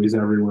great breweries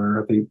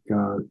everywhere. I think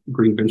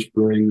Green Bench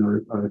Brewing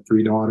or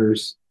Three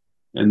Daughters,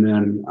 and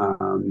then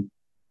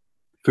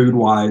food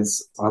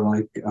wise, I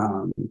like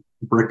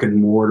Brick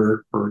and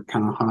Mortar for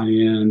kind of high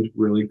end,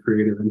 really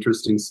creative,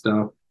 interesting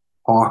stuff.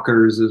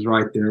 Hawkers is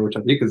right there, which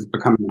I think is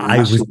becoming. I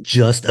was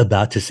just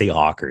about to say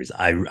Hawkers.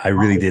 I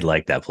really did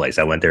like that place.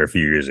 I went there a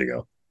few years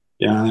ago.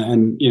 Yeah,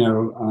 and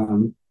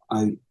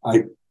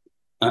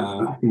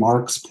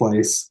Mark's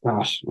place.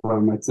 Gosh, what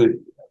am I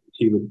saying?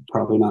 He would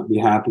probably not be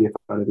happy if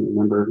I didn't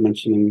remember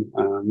mentioning.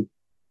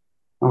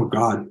 Oh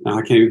God, now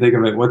I can't even think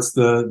of it. What's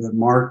the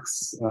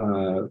Mark's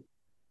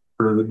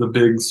for the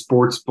big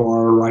sports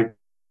bar right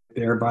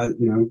there by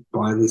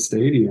the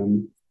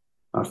stadium?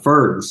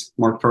 Ferg's,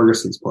 Mark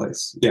Ferguson's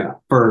place. Yeah,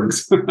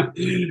 Ferg's.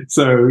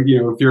 So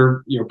if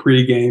you're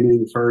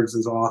pre-gaming, Ferg's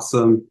is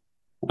awesome.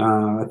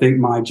 I think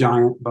my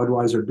giant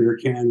Budweiser beer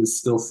can is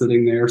still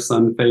sitting there,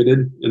 sun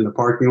faded, in the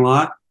parking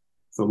lot.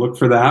 So look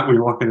for that when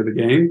you're walking to the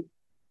game.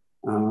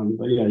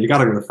 But yeah, you got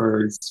to go to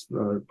Ferg's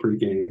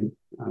pre-game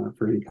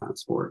for any kind of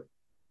sport.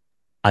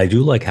 I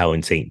do like how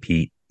in St.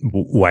 Pete,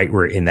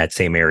 we're in that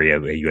same area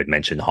where you had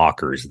mentioned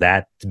Hawkers.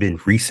 That's been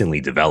recently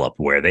developed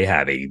where they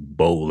have a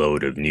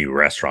boatload of new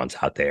restaurants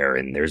out there,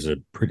 and there's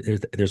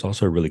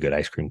also a really good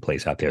ice cream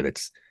place out there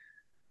that's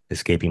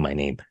escaping my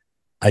name.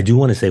 I do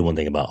want to say one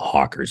thing about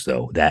Hawkers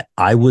though, that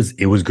it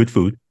was good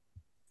food.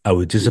 I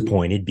was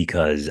disappointed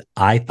because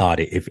I thought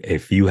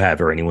if you have,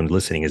 or anyone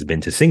listening has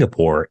been to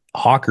Singapore,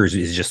 Hawkers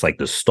is just like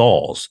the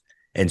stalls,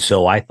 and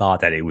so I thought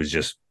that it was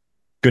just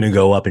going to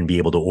go up and be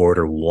able to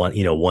order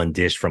one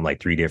dish from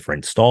like three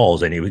different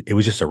stalls. And it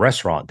was just a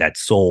restaurant that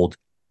sold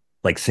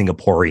like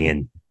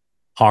Singaporean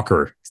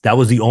hawker. That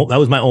was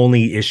my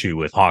only issue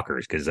with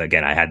Hawkers. Cause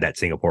again, I had that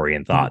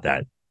Singaporean thought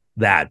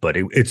but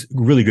it's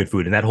really good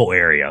food in that whole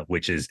area,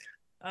 which is,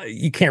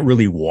 you can't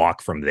really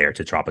walk from there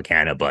to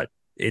Tropicana, but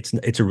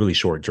it's a really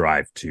short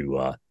drive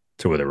to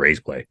where the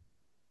Rays play.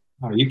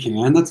 Oh, you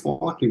can. That's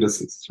walking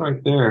distance. It's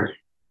right there.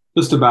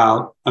 Just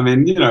about. I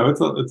mean,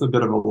 it's a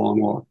bit of a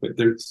long walk, but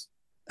there's,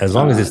 as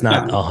long as it's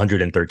not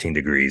 113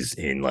 degrees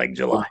in like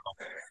July.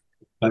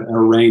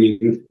 Or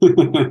raining.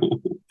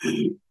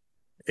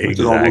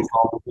 Exactly.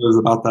 It was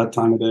about that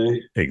time of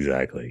day.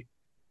 Exactly.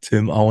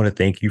 Tim, I want to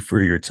thank you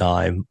for your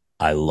time.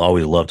 I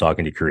always love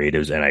talking to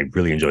creatives, and I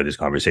really enjoyed this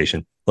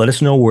conversation. Let us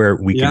know where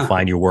we can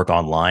find your work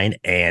online,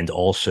 and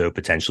also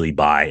potentially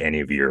buy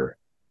any of your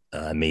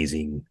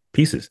amazing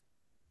pieces.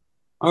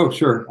 Oh,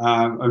 sure.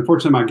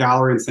 Unfortunately, my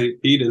gallery in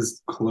St. Pete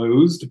is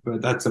closed,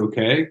 but that's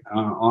okay.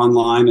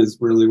 Online is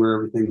really where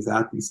everything's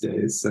at these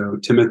days. So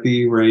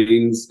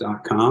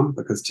timothyraines.com,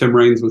 because Tim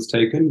Raines was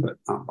taken, but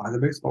not by the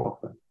baseball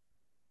club.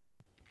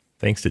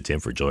 Thanks to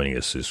Tim for joining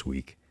us this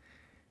week.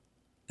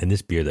 And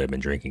this beer that I've been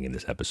drinking in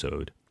this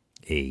episode,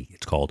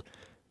 it's called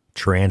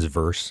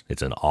Transverse.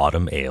 It's an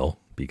autumn ale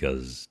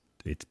because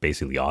it's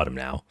basically autumn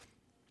now.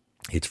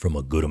 It's from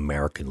a good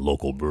American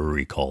local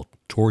brewery called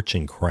Torch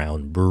and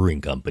Crown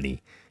Brewing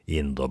Company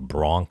in the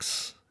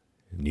Bronx,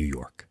 New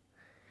York.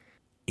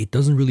 It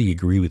doesn't really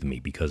agree with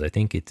me because I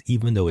think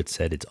even though it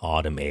said it's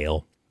autumn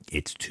ale,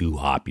 it's too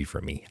hoppy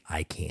for me.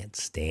 I can't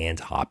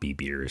stand hoppy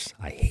beers.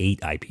 I hate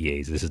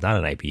IPAs. This is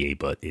not an IPA,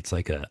 but it's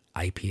like a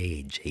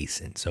IPA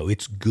adjacent. So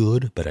it's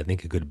good, but I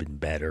think it could have been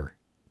better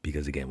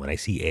because again, when I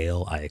see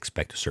ale, I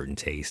expect a certain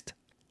taste.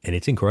 And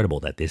it's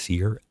incredible that this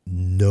year,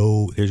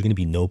 there's going to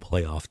be no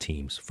playoff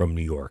teams from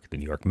New York. The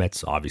New York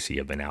Mets obviously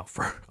have been out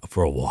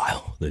for a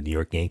while. The New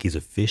York Yankees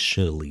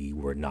officially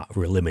were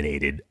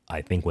eliminated,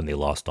 I think, when they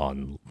lost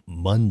on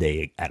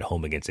Monday at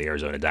home against the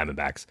Arizona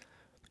Diamondbacks.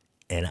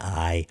 And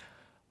I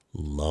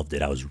loved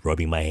it. I was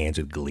rubbing my hands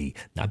with glee,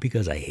 not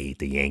because I hate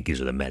the Yankees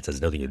or the Mets. It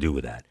has nothing to do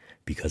with that,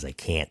 because I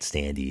can't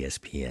stand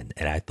ESPN.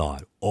 And I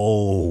thought,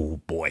 oh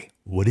boy,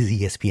 what is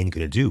ESPN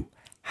going to do?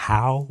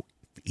 How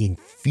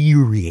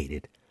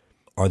infuriated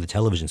are the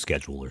television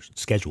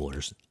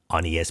schedulers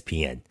on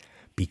ESPN,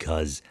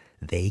 because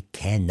they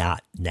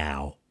cannot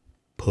now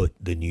put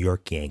the New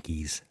York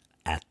Yankees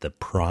at the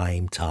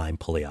prime time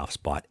playoff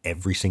spot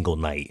every single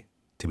night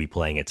to be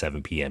playing at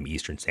 7 p.m.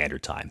 Eastern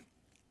Standard Time.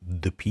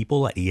 The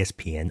people at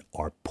ESPN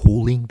are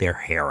pulling their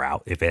hair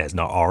out if it has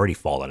not already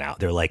fallen out.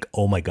 They're like,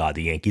 oh my God,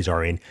 the Yankees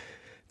are in.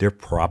 They're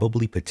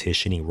probably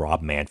petitioning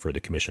Rob Manfred,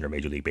 the commissioner of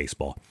Major League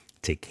Baseball,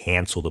 to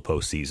cancel the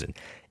postseason.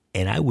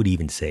 And I would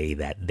even say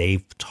that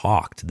they've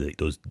talked,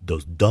 those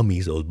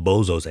dummies, those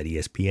bozos at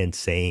ESPN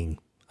saying,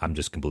 I'm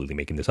just completely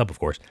making this up, of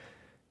course,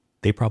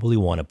 they probably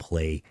want to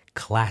play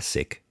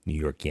classic New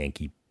York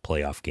Yankee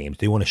playoff games.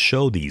 They want to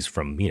show these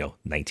from,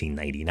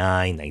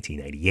 1999,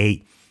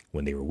 1998,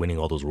 when they were winning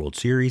all those World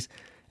Series,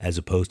 as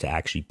opposed to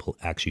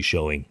actually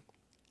showing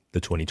the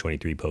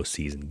 2023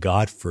 postseason.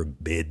 God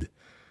forbid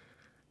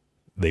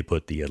they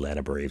put the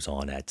Atlanta Braves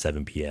on at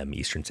 7 p.m.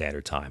 Eastern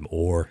Standard Time,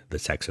 or the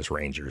Texas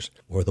Rangers,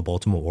 or the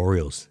Baltimore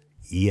Orioles.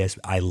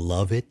 I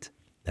love it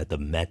that the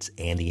Mets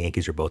and the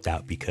Yankees are both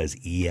out, because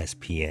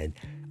ESPN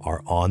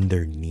are on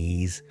their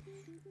knees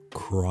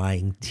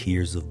crying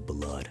tears of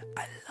blood.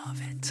 I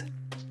love it.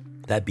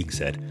 That being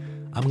said,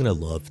 I'm going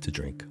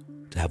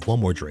to have one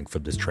more drink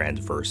from this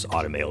Transverse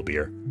Autumn Ale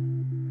beer.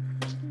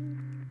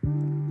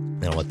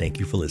 And I want to thank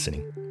you for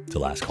listening to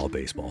Last Call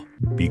Baseball.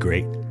 Be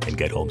great and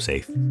get home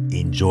safe.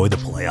 Enjoy the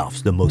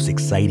playoffs, the most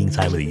exciting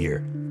time of the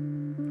year.